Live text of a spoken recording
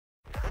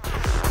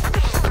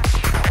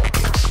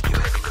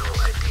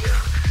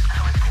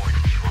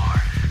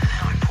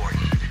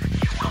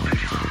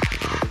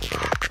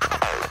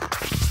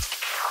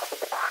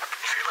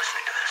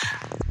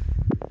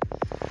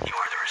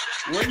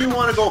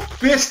to go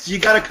fist, you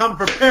got to come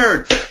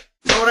prepared.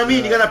 You know what I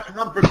mean? You got to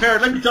come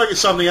prepared. Let me tell you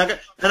something. I got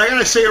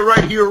to say it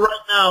right here, right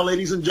now,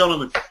 ladies and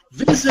gentlemen.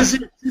 This is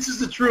it. This is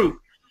the truth.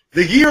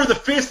 The year of the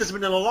fist has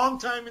been a long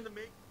time in the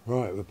making.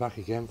 Right, we're back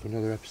again for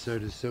another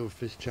episode of the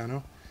SilverPhist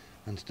channel,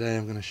 and today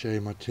I'm going to show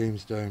you my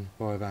Tombstone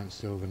 5-ounce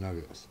silver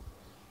nuggets.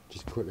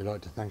 Just quickly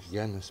like to thank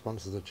again the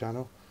sponsors of the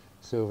channel,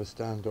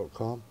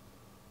 silverstand.com,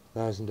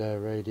 1000 Air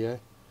Radio,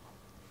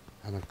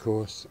 and of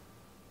course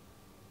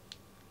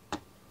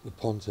the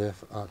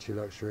Pontiff Archery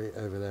Luxury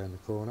over there in the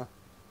corner.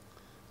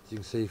 As you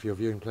can see, for your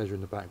viewing pleasure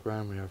in the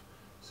background, we have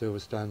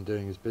Silverstand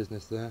doing his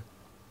business there.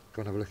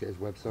 Go and have a look at his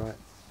website.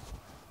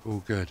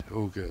 All good,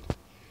 all good.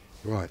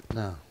 Right,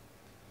 now,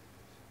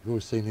 you've all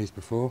seen these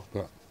before,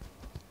 but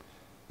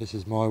this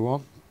is my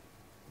one.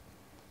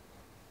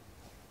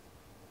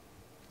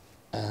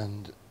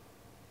 And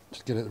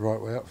just get it the right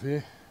way up for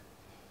you.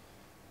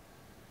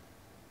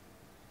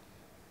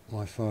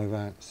 My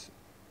 5-ounce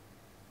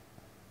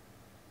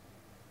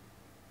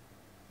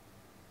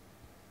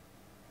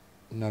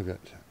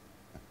nugget.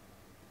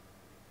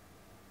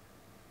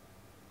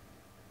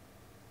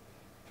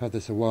 I've had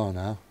this a while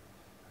now.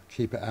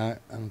 Keep it out.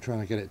 I'm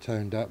trying to get it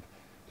toned up.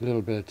 A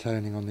little bit of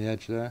toning on the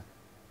edge there.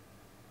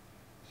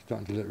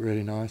 Starting to look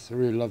really nice. I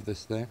really love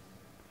this thing.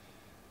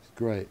 It's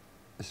great.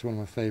 This is one of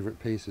my favourite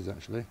pieces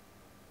actually.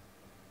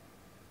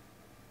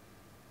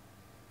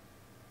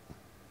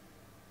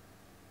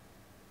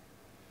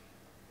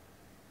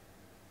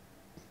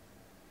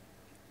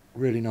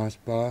 Really nice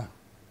bar.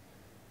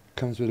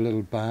 Comes with a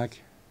little bag.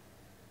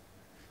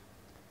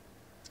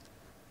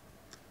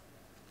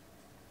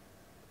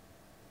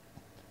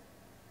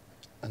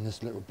 And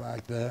this little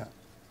bag there.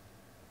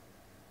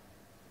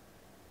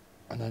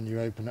 And then you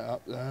open it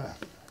up there.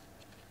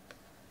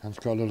 And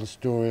it's got a little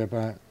story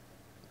about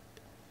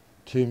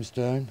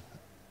Tombstone.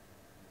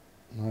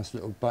 Nice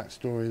little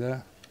backstory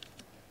there.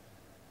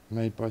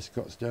 Made by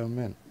Scottsdale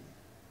Mint.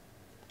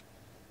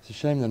 It's a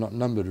shame they're not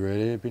numbered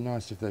really. It'd be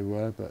nice if they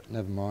were, but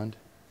never mind.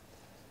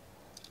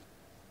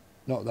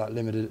 Not that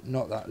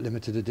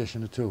limited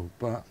edition at all,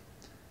 but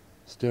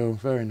still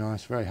very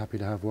nice, very happy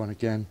to have one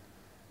again.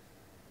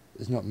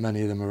 There's not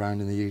many of them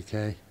around in the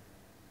UK,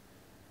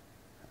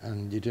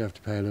 and you do have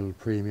to pay a little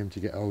premium to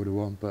get hold of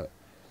one, but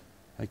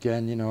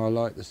again, you know, I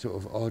like the sort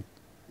of odd,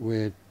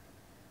 weird,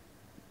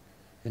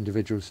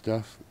 individual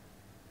stuff,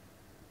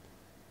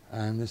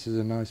 and this is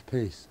a nice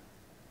piece.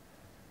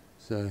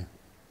 So,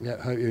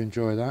 yeah, hope you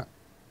enjoy that.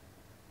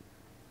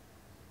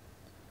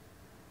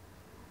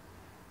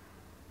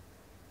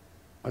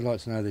 I'd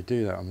like to know how they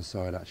do that on the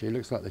side actually. It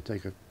looks like they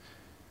take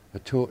a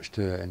torch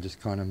to it and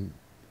just kind of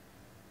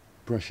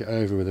brush it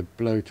over with a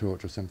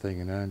blowtorch or something,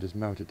 you know, and just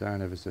melt it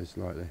down ever so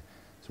slightly.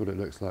 That's what it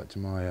looks like to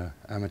my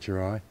amateur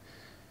eye.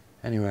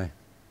 Anyway,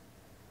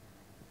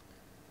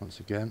 once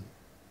again,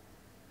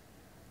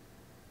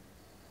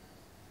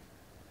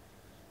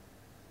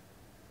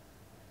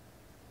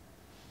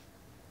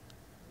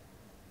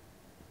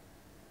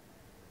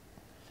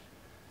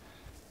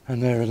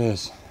 and there it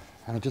is.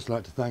 And I'd just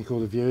like to thank all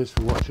the viewers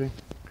for watching.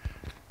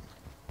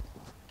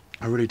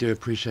 I really do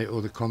appreciate all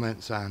the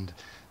comments and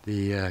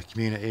the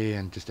community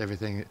and just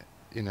everything,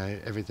 you know,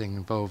 everything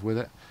involved with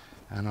it.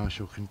 And I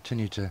shall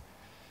continue to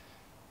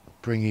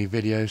bring you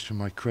videos from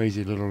my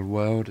crazy little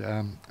world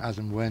as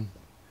and when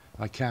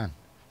I can.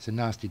 It's a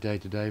nasty day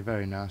today,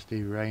 very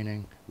nasty,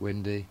 raining,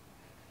 windy.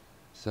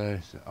 So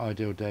it's an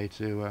ideal day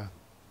to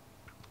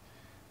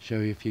show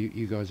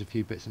you guys a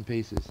few bits and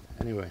pieces.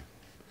 Anyway,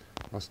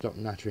 I'll stop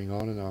nattering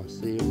on and I'll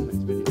see you in the next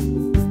video.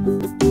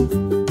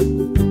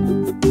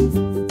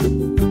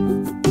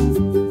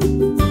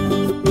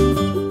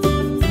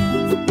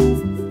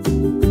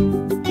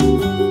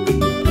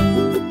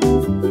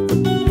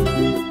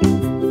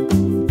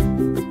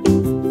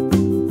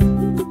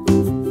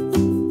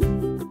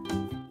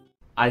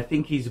 I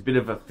think he's a bit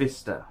of a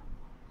fister.